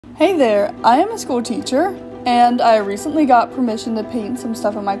Hey there, I am a school teacher, and I recently got permission to paint some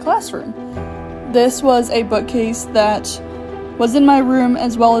stuff in my classroom. This was a bookcase that was in my room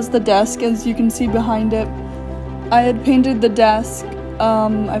as well as the desk, as you can see behind it. I had painted the desk,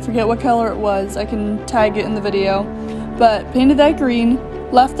 I forget what color it was, I can tag it in the video, but painted that green,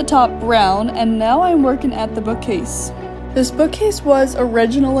 left the top brown, and now I'm working at the bookcase. This bookcase was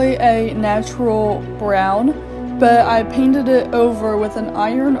originally a natural brown, but I painted it over with an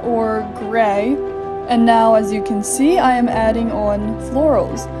iron ore gray, and now as you can see I am adding on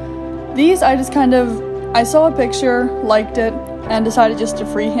florals. These I saw a picture, liked it, and decided just to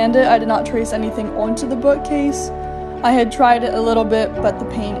freehand it. I did not trace anything onto the bookcase. I had tried it a little bit, but the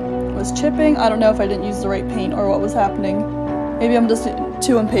paint was chipping. I don't know if I didn't use the right paint or what was happening. Maybe I'm just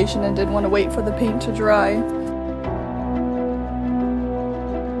too impatient and didn't want to wait for the paint to dry.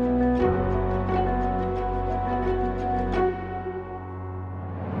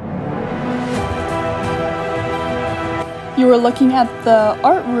 You were looking at the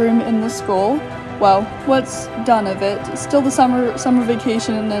art room in the school. Well, what's done of it. Still the summer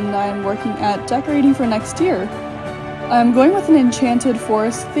vacation, and then I'm working at decorating for next year. I'm going with an enchanted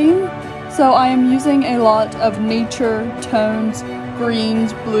forest theme, so I am using a lot of nature tones,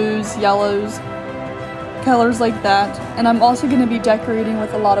 greens, blues, yellows, colors like that. And I'm also going to be decorating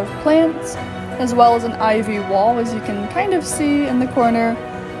with a lot of plants, as well as an ivy wall, as you can kind of see in the corner,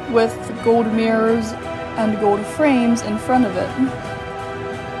 with gold mirrors and gold frames in front of it.